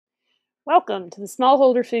Welcome to the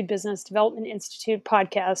Smallholder Food Business Development Institute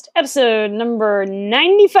podcast, episode number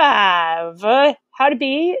 95, How to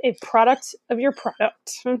Be a Product of Your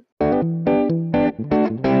Product.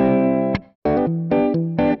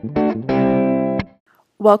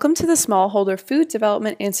 Welcome to the Smallholder Food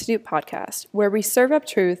Development Institute podcast, where we serve up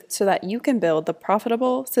truth so that you can build the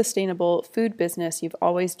profitable, sustainable food business you've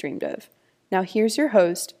always dreamed of. Now here's your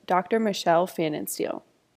host, Dr. Michelle Fanninsteel.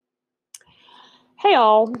 Hey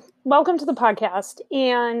all, welcome to the podcast.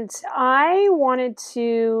 And I wanted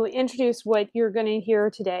to introduce what you're going to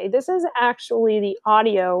hear today. This is actually the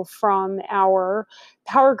audio from our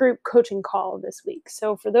Power Group coaching call this week.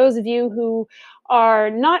 So for those of you who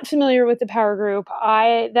are not familiar with the Power Group,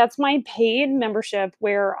 that's my paid membership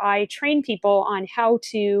where I train people on how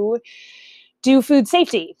to do food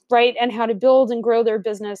safety, right? And how to build and grow their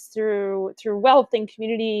business through wealth and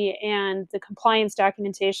community and the compliance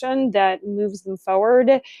documentation that moves them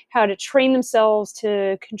forward, how to train themselves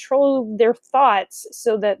to control their thoughts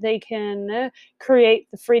so that they can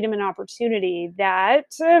create the freedom and opportunity that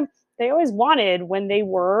they always wanted when they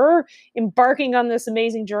were embarking on this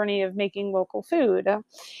amazing journey of making local food.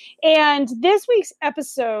 And this week's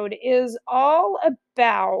episode is all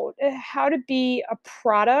about how to be a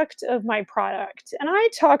product of my product. And I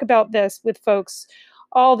talk about this with folks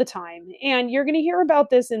all the time. And you're going to hear about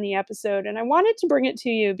this in the episode. And I wanted to bring it to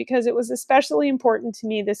you because it was especially important to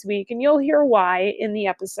me this week. And you'll hear why in the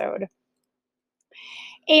episode.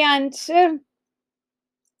 And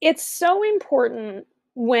it's so important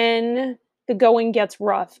when the going gets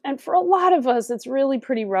rough. And for a lot of us, it's really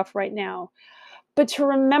pretty rough right now. But to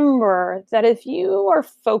remember that if you are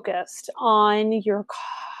focused on your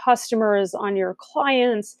customers, on your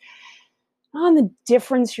clients, on the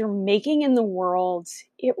difference you're making in the world,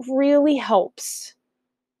 it really helps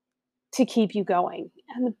to keep you going.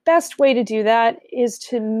 And the best way to do that is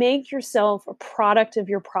to make yourself a product of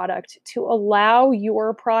your product, to allow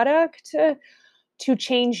your product to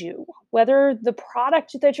change you, whether the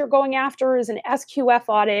product that you're going after is an SQF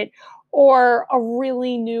audit or a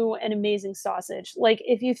really new and amazing sausage. Like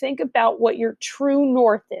if you think about what your true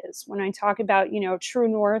north is, when I talk about, true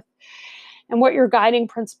north and what your guiding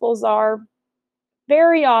principles are,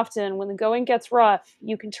 very often when the going gets rough,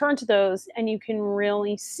 you can turn to those and you can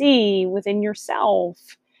really see within yourself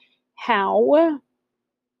how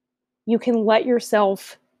you can let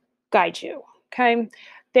yourself guide you. Okay.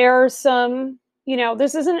 There are some,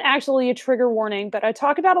 this isn't actually a trigger warning, but I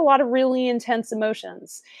talk about a lot of really intense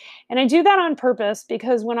emotions. And I do that on purpose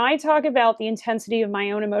because when I talk about the intensity of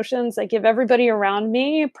my own emotions, I give everybody around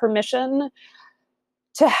me permission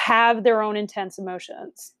to have their own intense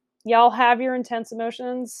emotions. Y'all have your intense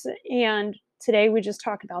emotions, and today we just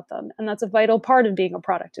talk about them. And that's a vital part of being a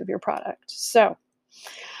product of your product. So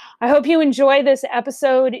I hope you enjoy this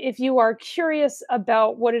episode. If you are curious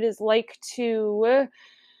about what it is like to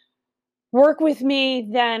work with me,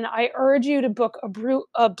 then I urge you to book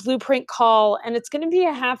a blueprint call, and it's going to be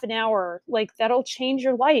a half an hour. Like that'll change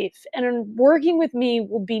your life. And working with me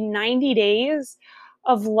will be 90 days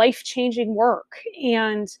of life-changing work.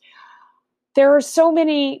 And there are so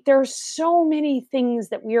many things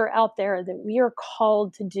that we are out there that we are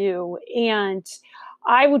called to do. And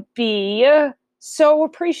I would be so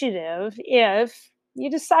appreciative if you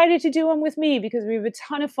decided to do them with me because we have a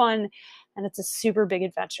ton of fun and it's a super big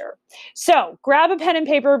adventure. So grab a pen and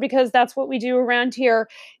paper because that's what we do around here.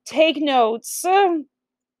 Take notes and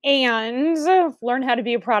learn how to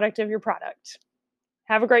be a product of your product.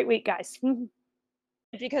 Have a great week, guys.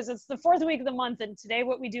 Because it's the fourth week of the month, and today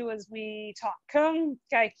what we do is we talk.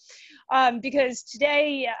 Okay, because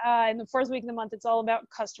today in the fourth week of the month, it's all about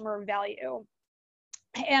customer value,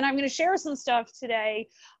 and I'm going to share some stuff today,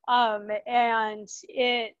 and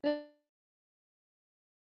it.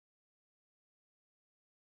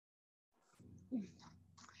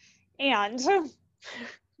 And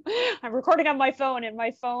I'm recording on my phone, and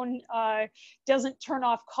my phone doesn't turn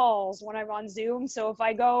off calls when I'm on Zoom. So if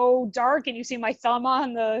I go dark and you see my thumb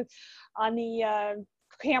on the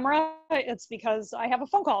camera, it's because I have a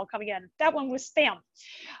phone call coming in. That one was spam.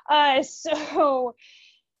 So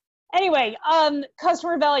anyway,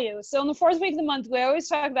 customer value. So in the fourth week of the month, we always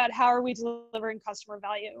talk about how are we delivering customer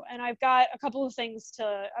value, and I've got a couple of things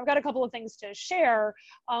to share,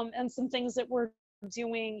 and some things that we're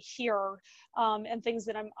doing here, and things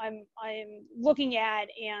that I'm looking at,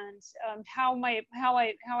 and how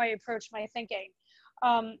I approach my thinking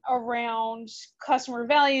around customer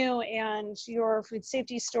value and your food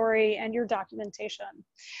safety story and your documentation.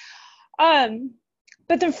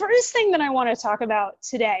 But the first thing that I want to talk about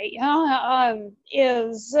today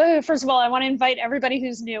is, first of all, I want to invite everybody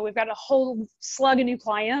who's new. We've got a whole slug of new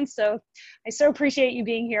clients, so I so appreciate you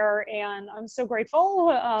being here, and I'm so grateful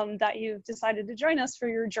that you've decided to join us for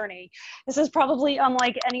your journey. This is probably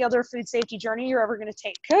unlike any other food safety journey you're ever going to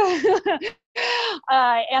take,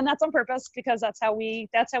 and that's on purpose because that's how we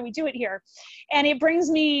do it here. And it brings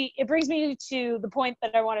me to the point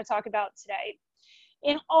that I want to talk about today.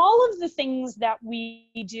 In all of the things that we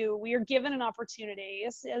do, we are given an opportunity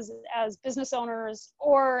as business owners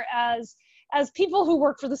or as people who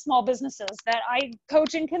work for the small businesses that I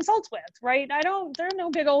coach and consult with, right? There are no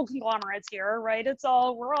big old conglomerates here, right?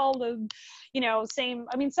 We're all the, same.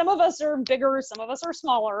 I mean, some of us are bigger, some of us are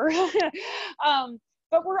smaller.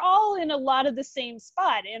 But we're all in a lot of the same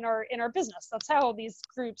spot in our business. That's how these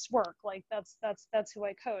groups work. Like that's who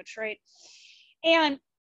I coach, right? And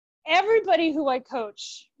everybody who I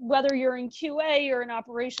coach, whether you're in QA or in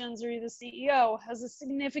operations or you're the CEO, has a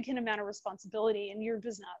significant amount of responsibility in your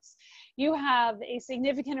business. You have a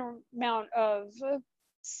significant amount of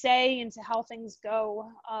say into how things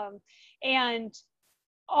go. And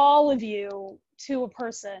all of you, to a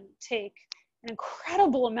person, take an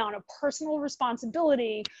incredible amount of personal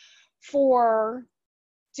responsibility for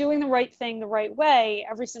doing the right thing the right way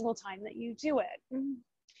every single time that you do it.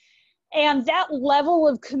 And that level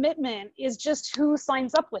of commitment is just who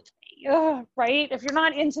signs up with me, right? If you're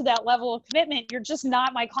not into that level of commitment, you're just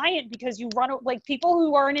not my client, because people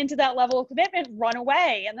who aren't into that level of commitment run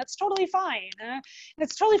away, and that's totally fine. And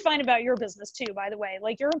it's totally fine about your business too, by the way.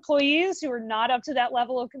 Like your employees who are not up to that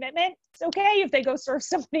level of commitment, it's okay if they go serve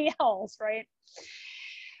somebody else, right?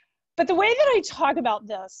 But the way that I talk about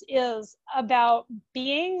this is about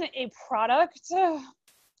being a product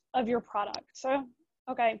of your product.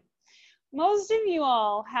 Okay. Most of you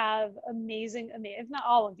all have amazing, if not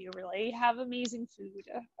all of you really, have amazing food,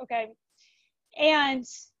 okay? And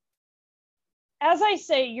as I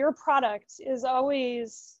say, your product is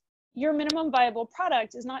always, your minimum viable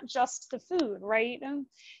product is not just the food, right?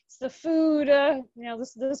 It's the food,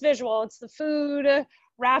 this visual, it's the food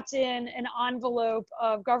wrapped in an envelope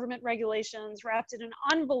of government regulations, wrapped in an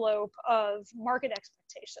envelope of market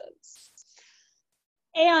expectations.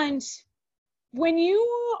 And when you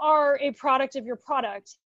are a product of your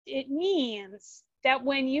product, it means that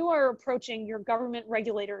when you are approaching your government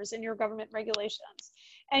regulators and your government regulations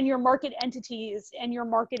and your market entities and your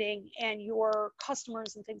marketing and your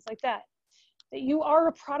customers and things like that, that you are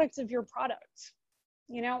a product of your product.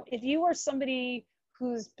 If you are somebody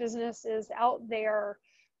whose business is out there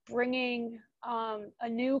bringing a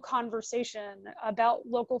new conversation about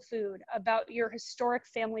local food, about your historic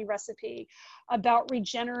family recipe, about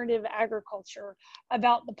regenerative agriculture,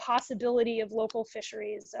 about the possibility of local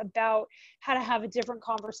fisheries, about how to have a different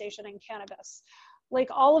conversation in cannabis, like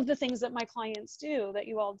all of the things that my clients do, that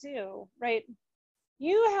you all do, right?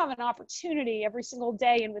 You have an opportunity every single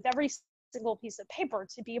day and with every single piece of paper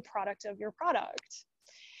to be a product of your product.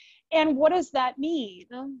 And what does that mean?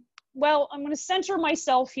 Well, I'm going to center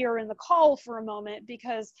myself here in the call for a moment,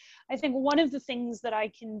 because I think one of the things that I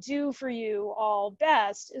can do for you all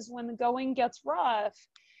best is, when the going gets rough,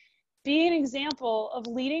 be an example of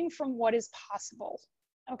leading from what is possible.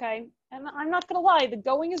 Okay. And I'm not going to lie, the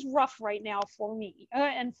going is rough right now for me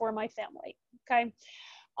and for my family. Okay.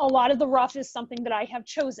 A lot of the rough is something that I have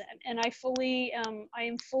chosen, and I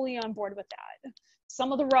am fully on board with that.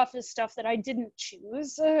 Some of the rough is stuff that I didn't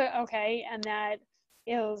choose. Okay. And that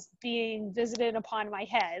is being visited upon my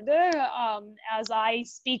head. As I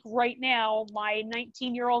speak right now, my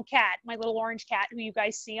 19-year-old cat, my little orange cat, who you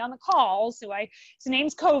guys see on the calls, his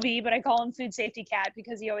name's Kobe, but I call him Food Safety Cat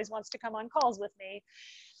because he always wants to come on calls with me.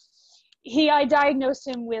 I diagnosed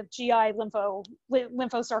him with GI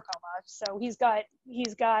lymphosarcoma. So he's got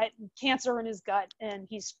cancer in his gut, and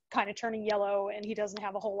he's kind of turning yellow, and he doesn't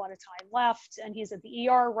have a whole lot of time left, and he's at the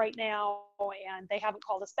ER right now, and they haven't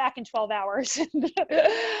called us back in 12 hours.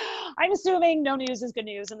 I'm assuming no news is good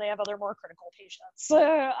news, and they have other more critical patients.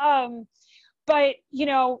 But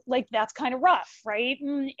that's kind of rough, right?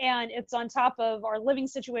 And it's on top of our living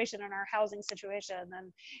situation and our housing situation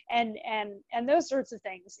and those sorts of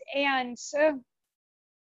things. And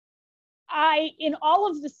in all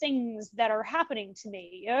of the things that are happening to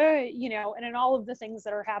me, and in all of the things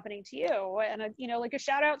that are happening to you, and like a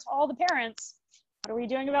shout out to all the parents, what are we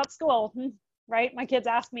doing about school? Right? My kids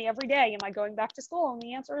ask me every day, am I going back to school? And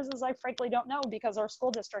the answer is I frankly don't know, because our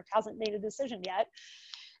school district hasn't made a decision yet.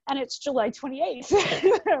 And it's July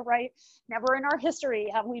 28th, right? Never in our history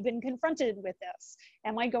have we been confronted with this.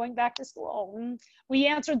 Am I going back to school? We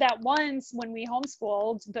answered that once when we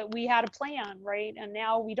homeschooled, but we had a plan, right? And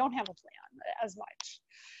now we don't have a plan as much.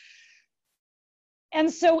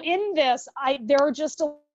 And so in this, there are just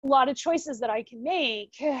a lot of choices that I can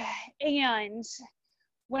make. And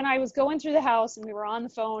when I was going through the house and we were on the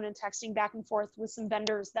phone and texting back and forth with some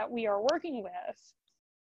vendors that we are working with,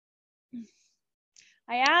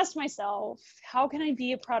 I asked myself, how can I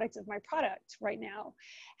be a product of my product right now?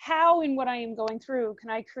 How, in what I am going through, can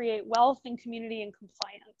I create wealth and community and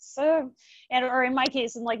compliance? Or in my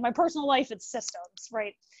case, in like my personal life, it's systems,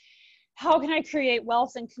 right? How can I create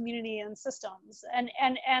wealth and community and systems? And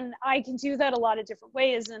I can do that a lot of different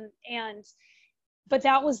ways. But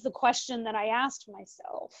that was the question that I asked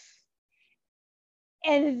myself.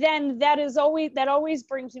 And then that always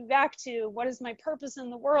brings me back to, what is my purpose in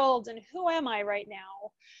the world and who am I right now?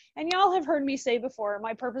 And y'all have heard me say before,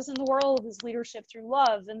 my purpose in the world is leadership through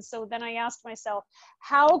love. And so then I asked myself,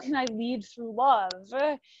 how can I lead through love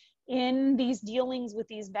in these dealings with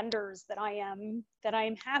these vendors that I am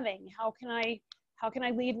having? How can I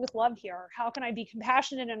lead with love here? How can I be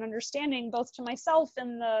compassionate and understanding both to myself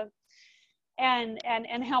and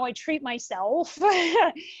how I treat myself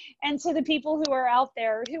and to the people who are out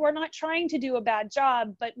there who are not trying to do a bad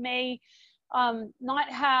job, but may not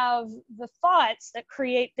have the thoughts that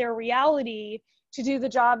create their reality to do the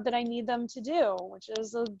job that I need them to do, which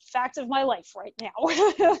is a fact of my life right now.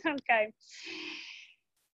 Okay.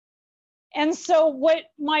 And so what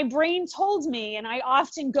my brain told me, and I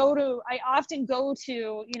often go to,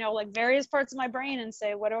 you know, like various parts of my brain and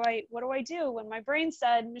say, what do I do? When my brain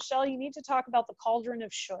said, Michelle, you need to talk about the cauldron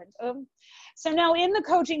of should. So now in the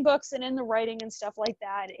coaching books and in the writing and stuff like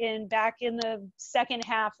that, back in the second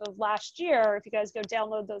half of last year, if you guys go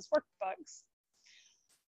download those workbooks,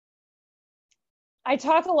 I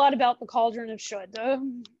talk a lot about the cauldron of should.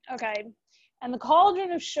 Okay. And the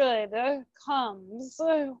cauldron of should comes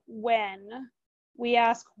when we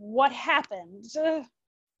ask what happened.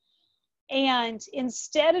 And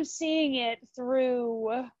instead of seeing it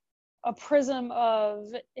through a prism of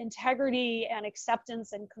integrity and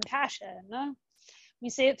acceptance and compassion,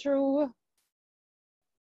 we see it through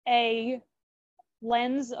a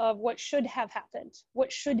lens of what should have happened,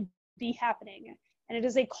 what should be happening. And it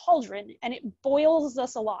is a cauldron, and it boils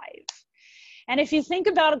us alive. And if you think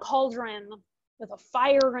about a cauldron with a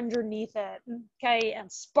fire underneath it, okay,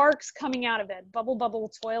 and sparks coming out of it, bubble,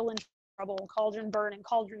 bubble, toil and trouble, cauldron burn and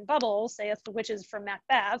cauldron bubble, saith the witches from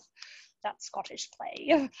Macbeth, that Scottish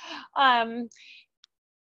play.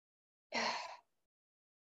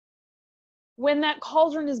 When that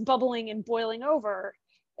cauldron is bubbling and boiling over,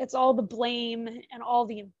 it's all the blame and all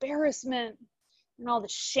the embarrassment and all the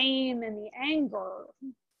shame and the anger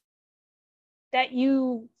that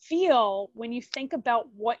you feel when you think about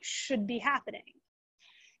what should be happening.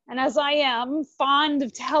 And as I am fond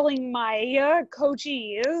of telling my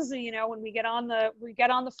coachees, you know, when we get on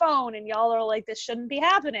the phone and y'all are like, this shouldn't be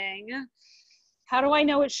happening. How do I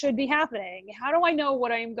know it should be happening? How do I know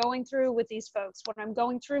what I'm going through with these folks, what I'm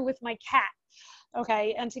going through with my cat?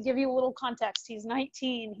 Okay, and to give you a little context, he's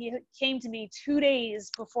 19. He came to me 2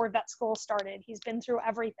 days before vet school started. He's been through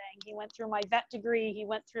everything. He went through my vet degree. He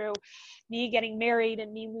went through me getting married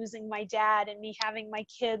and me losing my dad and me having my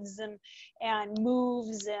kids and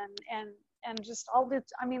moves and just all the,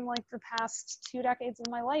 I mean, like the past 2 decades of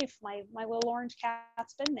my life, my little orange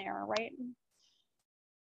cat's been there, right?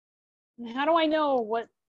 And how do I know what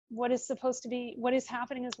is supposed to be, what is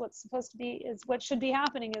happening is what's supposed to be, is what should be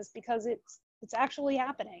happening, is because it's actually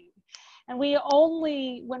happening. And when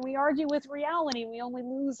we argue with reality, we only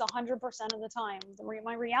lose 100% of the time.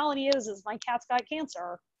 My reality is my cat's got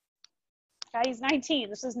cancer. Okay, he's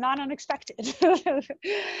 19. This is not unexpected.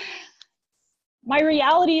 My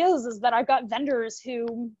reality is that I've got vendors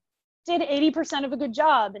who did 80% of a good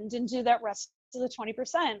job and didn't do that rest of the 20%.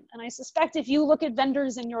 And I suspect if you look at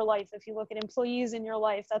vendors in your life, if you look at employees in your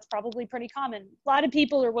life, that's probably pretty common. A lot of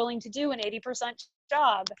people are willing to do an 80%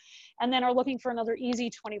 job and then are looking for another easy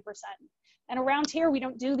 20%. And around here, we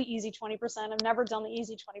don't do the easy 20%. I've never done the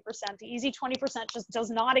easy 20%. The easy 20% just does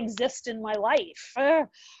not exist in my life,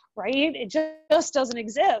 right? It just doesn't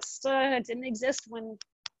exist. It didn't exist when,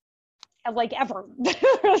 like, ever.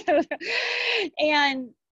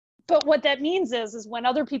 But what that means is when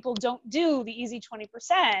other people don't do the easy 20%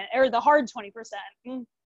 or the hard 20%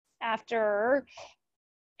 after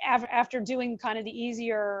doing kind of the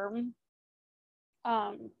easier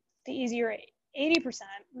 80%,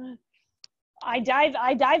 I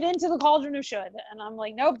dive into the cauldron of should, and I'm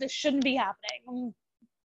like, nope, this shouldn't be happening.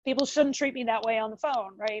 People shouldn't treat me that way on the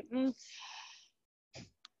phone, right?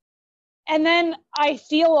 And then I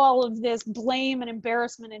feel all of this blame and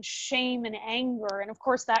embarrassment and shame and anger. And of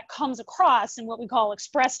course, that comes across in what we call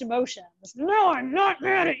expressed emotions. No, I'm not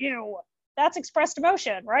mad at you. That's expressed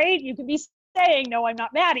emotion, right? You could be saying, no, I'm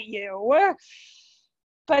not mad at you.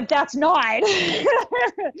 But that's not.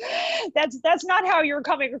 that's not how you're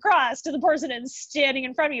coming across to the person that's standing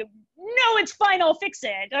in front of you. No, it's fine. I'll fix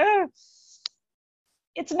it.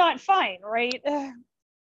 It's not fine, right?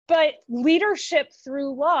 But leadership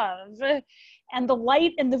through love and the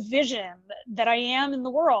light and the vision that I am in the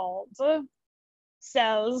world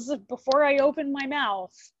says, before I open my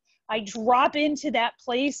mouth, I drop into that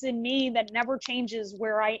place in me that never changes,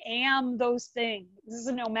 where I am those things,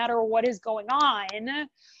 no matter what is going on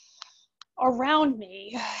around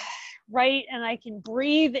me, right? And I can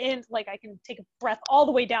breathe in, like I can take a breath all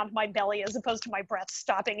the way down to my belly, as opposed to my breath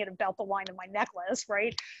stopping at about the line of my necklace,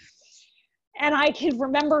 right? And I can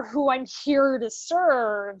remember who I'm here to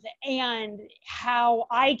serve and how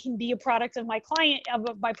I can be a product of my client,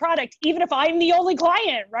 of my product, even if I'm the only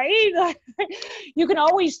client, right? You can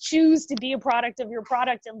always choose to be a product of your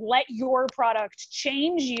product and let your product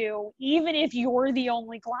change you, even if you're the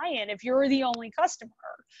only client, if you're the only customer.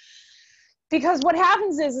 Because what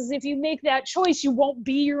happens is if you make that choice, you won't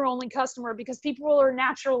be your only customer, because people are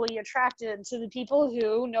naturally attracted to the people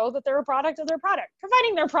who know that they're a product of their product,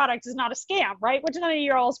 providing their product is not a scam, right? Which none of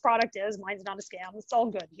your all's product is. Mine's not a scam. It's all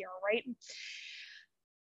good here, right?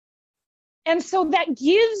 And so that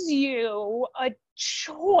gives you a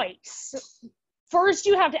choice. First,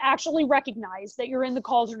 you have to actually recognize that you're in the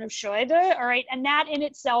cauldron of should, all right? And that in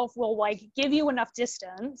itself will like give you enough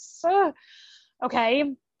distance,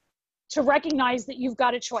 okay, to recognize that you've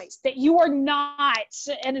got a choice, that you are not,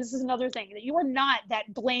 and this is another thing, that you are not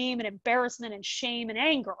that blame and embarrassment and shame and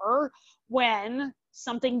anger when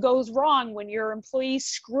something goes wrong, when your employees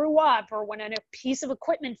screw up, or when a piece of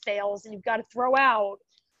equipment fails and you've got to throw out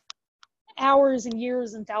hours and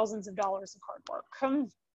years and thousands of dollars of hard work,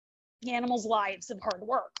 animals' lives of hard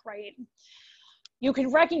work, right? You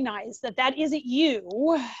can recognize that that isn't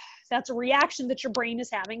you. That's a reaction that your brain is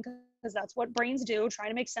having, because that's what brains do, trying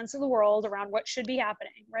to make sense of the world around what should be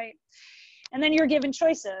happening, right? And then you're given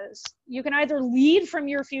choices. You can either lead from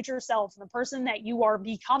your future self, the person that you are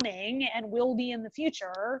becoming and will be in the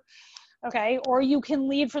future, okay? Or you can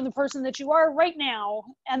lead from the person that you are right now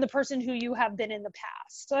and the person who you have been in the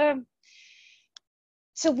past.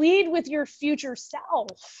 To lead with your future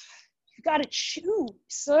self, you got to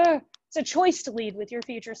choose. It's a choice to lead with your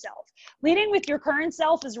future self. Leading with your current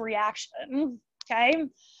self is a reaction, okay?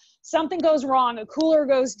 Something goes wrong, a cooler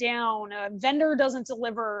goes down, a vendor doesn't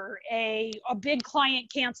deliver, a big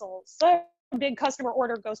client cancels, a big customer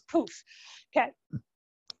order goes poof, okay?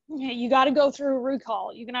 You got to go through a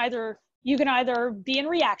recall. You can either be in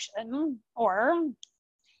reaction, or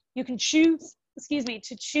you can choose,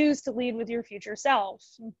 to choose to lead with your future self.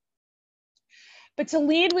 But to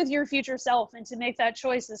lead with your future self and to make that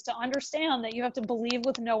choice is to understand that you have to believe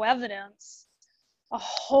with no evidence a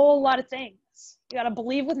whole lot of things. You got to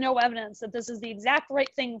believe with no evidence that this is the exact right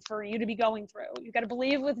thing for you to be going through. You got to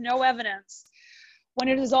believe with no evidence, when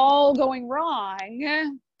it is all going wrong,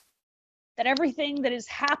 that everything that is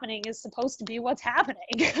happening is supposed to be what's happening.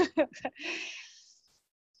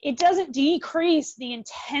 It doesn't decrease the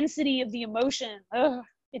intensity of the emotion.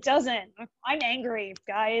 It doesn't. I'm angry,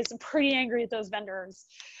 guys. I'm pretty angry at those vendors.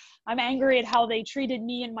 I'm angry at how they treated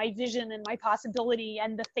me and my vision and my possibility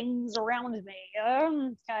and the things around me.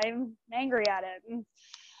 I'm angry at it.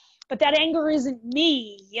 But that anger isn't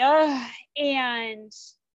me. And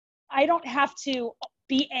I don't have to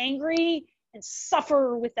be angry and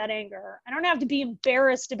suffer with that anger. I don't have to be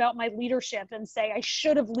embarrassed about my leadership and say I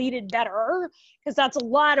should have leaded better, because that's a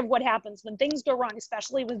lot of what happens when things go wrong,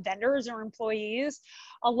 especially with vendors or employees.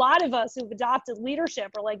 A lot of us who've adopted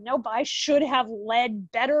leadership are like, nope, I should have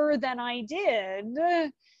led better than I did.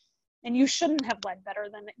 And you shouldn't have led better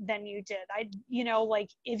than you did. Like,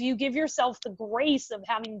 if you give yourself the grace of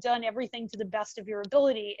having done everything to the best of your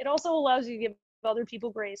ability, it also allows you to give other people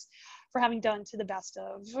grace for having done to the best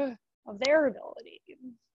of their ability.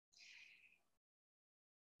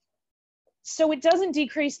 So it doesn't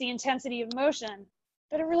decrease the intensity of emotion,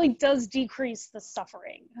 but it really does decrease the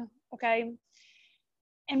suffering, okay?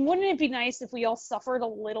 And wouldn't it be nice if we all suffered a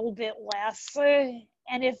little bit less?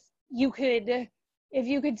 And if you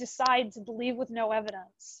could decide to believe with no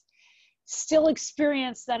evidence, still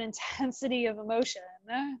experience that intensity of emotion,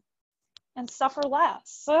 and suffer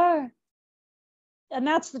less. And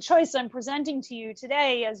that's the choice I'm presenting to you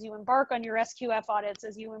today as you embark on your SQF audits,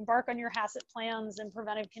 as you embark on your HACCP plans and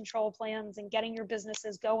preventive control plans and getting your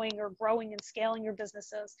businesses going or growing and scaling your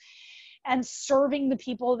businesses and serving the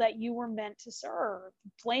people that you were meant to serve.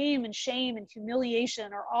 Blame and shame and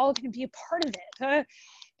humiliation are all going to be a part of it,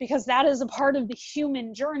 because that is a part of the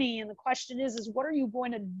human journey. And the question is what are you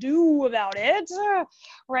going to do about it,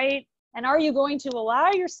 right? And are you going to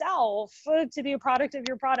allow yourself to be a product of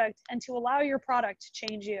your product and to allow your product to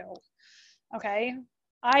change you? Okay.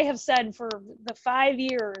 I have said for the 5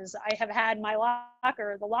 years I have had my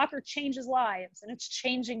locker, the locker changes lives, and it's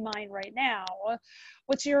changing mine right now.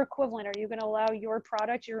 What's your equivalent? Are you going to allow your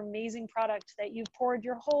product, your amazing product that you've poured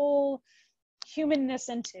your whole humanness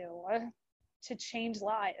into, to change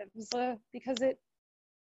lives? Because it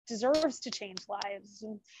deserves to change lives.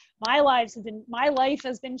 And my life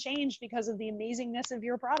has been changed because of the amazingness of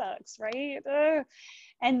your products, right?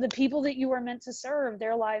 And the people that you are meant to serve,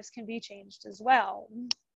 their lives can be changed as well.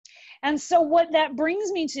 And so what that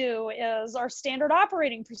brings me to is our standard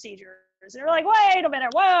operating procedures. And you're like, wait a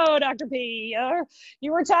minute, whoa, Dr. P,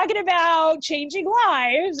 you were talking about changing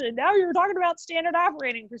lives, and now you're talking about standard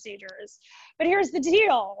operating procedures. But here's the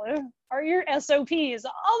deal. Are your SOPs,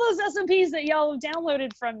 all those SOPs that y'all have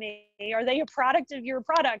downloaded from me, are they a product of your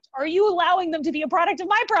product? Are you allowing them to be a product of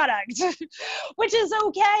my product? Which is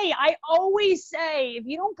okay. I always say, if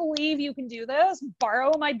you don't believe you can do this,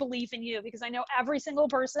 borrow my belief in you, because I know every single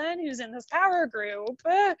person who's in this power group,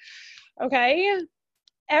 okay?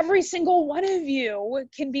 Every single one of you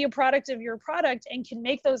can be a product of your product and can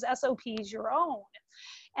make those SOPs your own.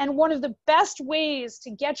 And one of the best ways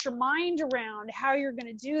to get your mind around how you're going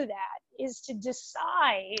to do that is to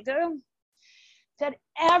decide that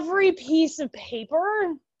every piece of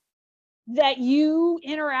paper that you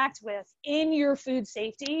interact with in your food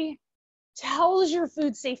safety tells your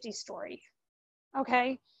food safety story,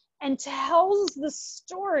 okay? And tells the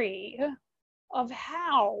story of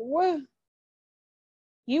how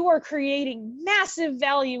you are creating massive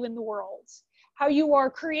value in the world, how you are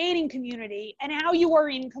creating community, and how you are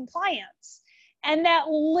in compliance. And that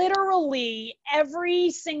literally every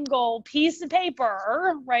single piece of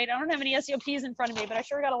paper, right? I don't have any SOPs in front of me, but I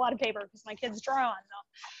sure got a lot of paper because my kids draw on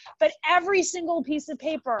them. But every single piece of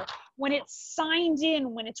paper, when it's signed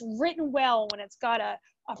in, when it's written well, when it's got a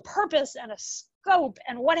purpose and a scope,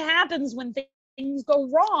 and what happens when things go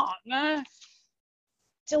wrong,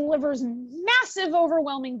 delivers massive,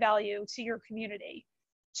 overwhelming value to your community,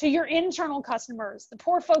 to your internal customers, the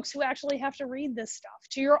poor folks who actually have to read this stuff,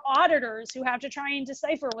 to your auditors who have to try and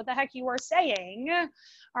decipher what the heck you are saying,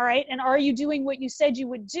 all right? And are you doing what you said you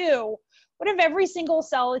would do? What if every single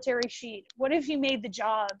solitary sheet, what if you made the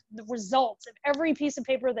job, the results of every piece of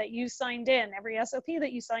paper that you signed in, every SOP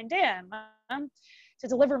that you signed in, to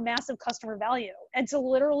deliver massive customer value and to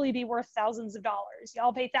literally be worth thousands of dollars?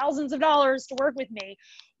 Y'all pay thousands of dollars to work with me.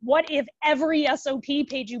 What if every SOP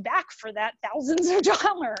paid you back for that thousands of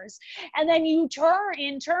dollars? And then you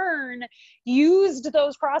in turn used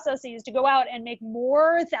those processes to go out and make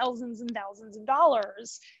more thousands and thousands of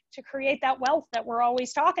dollars to create that wealth that we're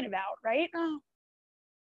always talking about, right?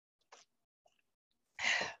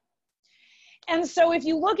 And so if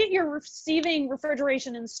you look at your receiving,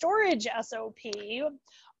 refrigeration, and storage SOP,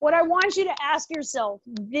 what I want you to ask yourself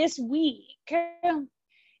this week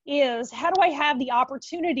is, how do I have the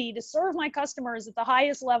opportunity to serve my customers at the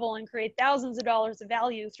highest level and create thousands of dollars of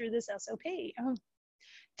value through this SOP?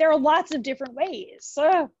 There are lots of different ways.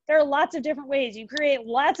 There are lots of different ways. You create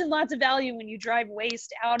lots and lots of value when you drive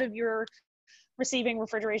waste out of your receiving,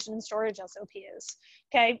 refrigeration, and storage SOPs.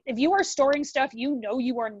 Okay, if you are storing stuff you know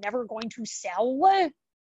you are never going to sell,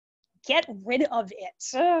 get rid of it.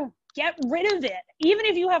 Get rid of it. Even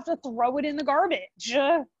if you have to throw it in the garbage,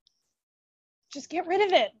 just get rid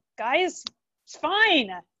of it, guys. It's fine.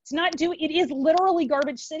 It is literally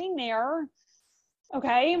garbage sitting there.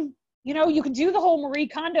 Okay, you know, you could do the whole Marie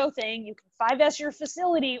Kondo thing. You can 5S your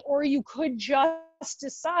facility, or you could just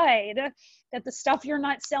decide that the stuff you're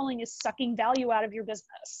not selling is sucking value out of your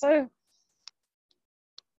business.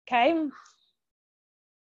 Okay.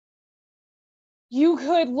 You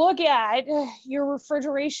could look at your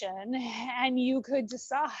refrigeration and you could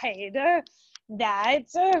decide that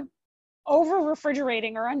over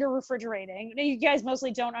refrigerating or under refrigerating, you guys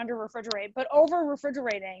mostly don't under refrigerate, but over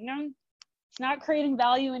refrigerating, it's not creating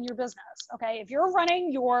value in your business. Okay, if you're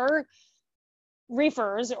running your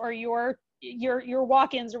reefers or your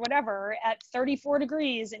walk-ins or whatever at 34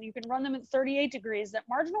 degrees and you can run them at 38 degrees, that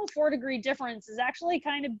marginal 4-degree difference is actually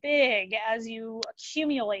kind of big as you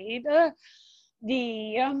accumulate the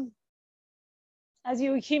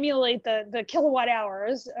kilowatt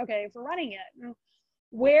hours, okay, for running it.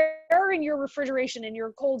 where in your refrigeration, in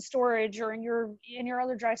your cold storage, or in your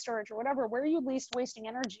other dry storage or whatever, where are you least wasting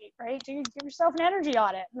energy, right? Do you give yourself an energy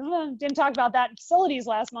audit? Didn't talk about that in facilities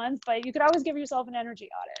last month, but you could always give yourself an energy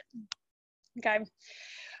audit. Okay.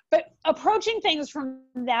 But approaching things from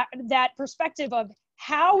that perspective of,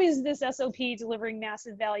 how is this SOP delivering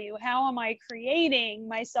massive value? How am I creating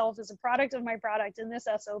myself as a product of my product in this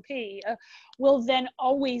SOP? Will then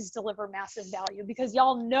always deliver massive value, because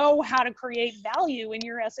y'all know how to create value in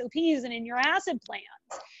your SOPs and in your asset plans.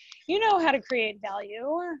 You know how to create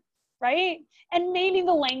value, right? And maybe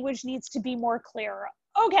the language needs to be more clear.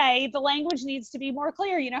 Okay, the language needs to be more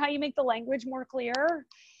clear. You know how you make the language more clear?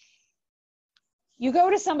 You go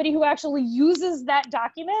to somebody who actually uses that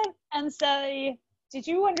document and say, did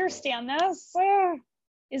you understand this?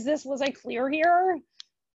 Was I clear here?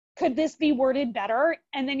 Could this be worded better?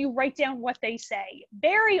 And then you write down what they say.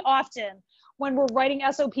 Very often when we're writing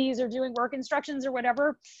SOPs or doing work instructions or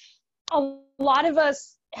whatever, a lot of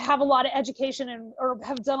us have a lot of education or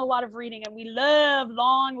have done a lot of reading, and we love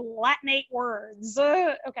long Latinate words.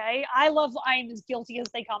 Okay, I'm as guilty as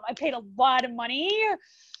they come. I paid a lot of money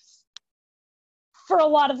for a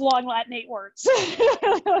lot of long Latinate words.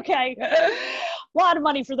 Okay, a lot of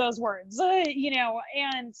money for those words,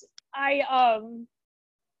 and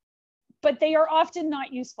but they are often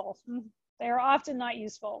not useful. They are often not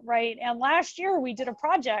useful, right? And last year we did a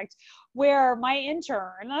project where my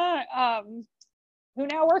intern, who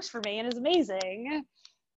now works for me and is amazing,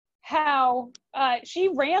 how she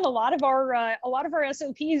ran a lot of our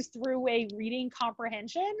SOPs through a reading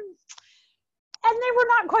comprehension. And they were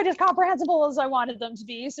not quite as comprehensible as I wanted them to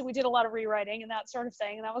be. So we did a lot of rewriting and that sort of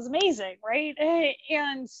thing. And that was amazing, right?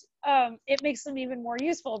 And it makes them even more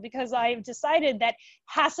useful, because I've decided that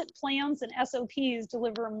HACCP plans and SOPs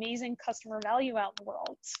deliver amazing customer value out in the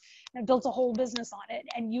world. And I built a whole business on it,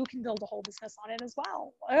 and you can build a whole business on it as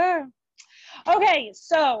well. Okay,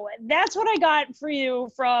 so that's what I got for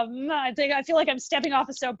you from, I feel like I'm stepping off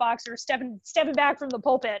a soapbox or stepping back from the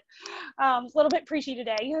pulpit. A little bit preachy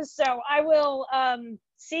today. So I will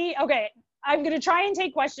see. Okay, I'm going to try and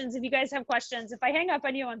take questions if you guys have questions. If I hang up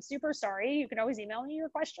on you, I'm super sorry. You can always email me your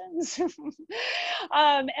questions.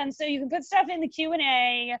 And so you can put stuff in the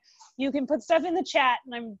Q&A. You can put stuff in the chat,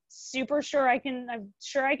 and I'm sure I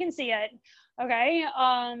can see it. Okay,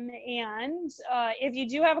 and if you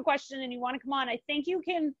do have a question and you want to come on, I think you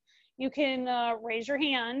can raise your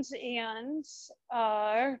hand, and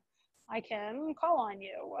I can call on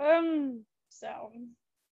you. So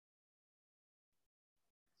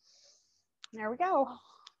there we go.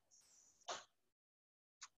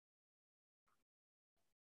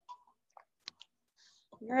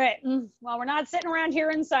 All right. Well, we're not sitting around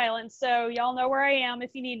here in silence, so y'all know where I am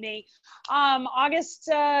if you need me. August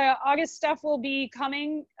stuff will be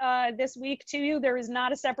coming this week to you. There is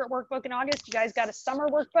not a separate workbook in August. You guys got a summer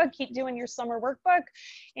workbook. Keep doing your summer workbook,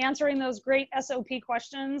 answering those great SOP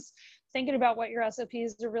questions, thinking about what your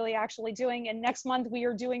SOPs are really actually doing. And next month we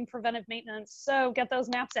are doing preventive maintenance. So get those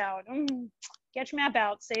maps out. Get your map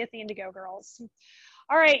out. Say it, the Indigo Girls.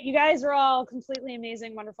 All right, you guys are all completely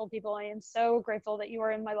amazing, wonderful people. I am so grateful that you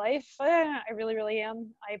are in my life. I really, really am.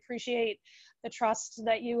 I appreciate the trust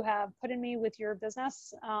that you have put in me with your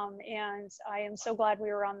business. And I am so glad we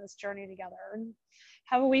were on this journey together.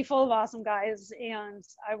 Have a week full of awesome guys, and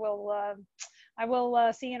I will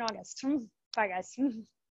see you in August. Bye, guys.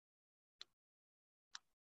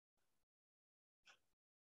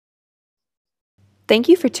 Thank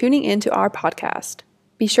you for tuning in to our podcast.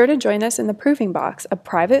 Be sure to join us in the Proofing Box, a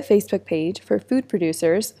private Facebook page for food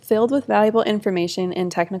producers filled with valuable information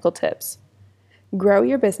and technical tips. Grow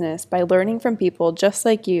your business by learning from people just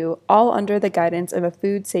like you, all under the guidance of a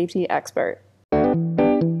food safety expert.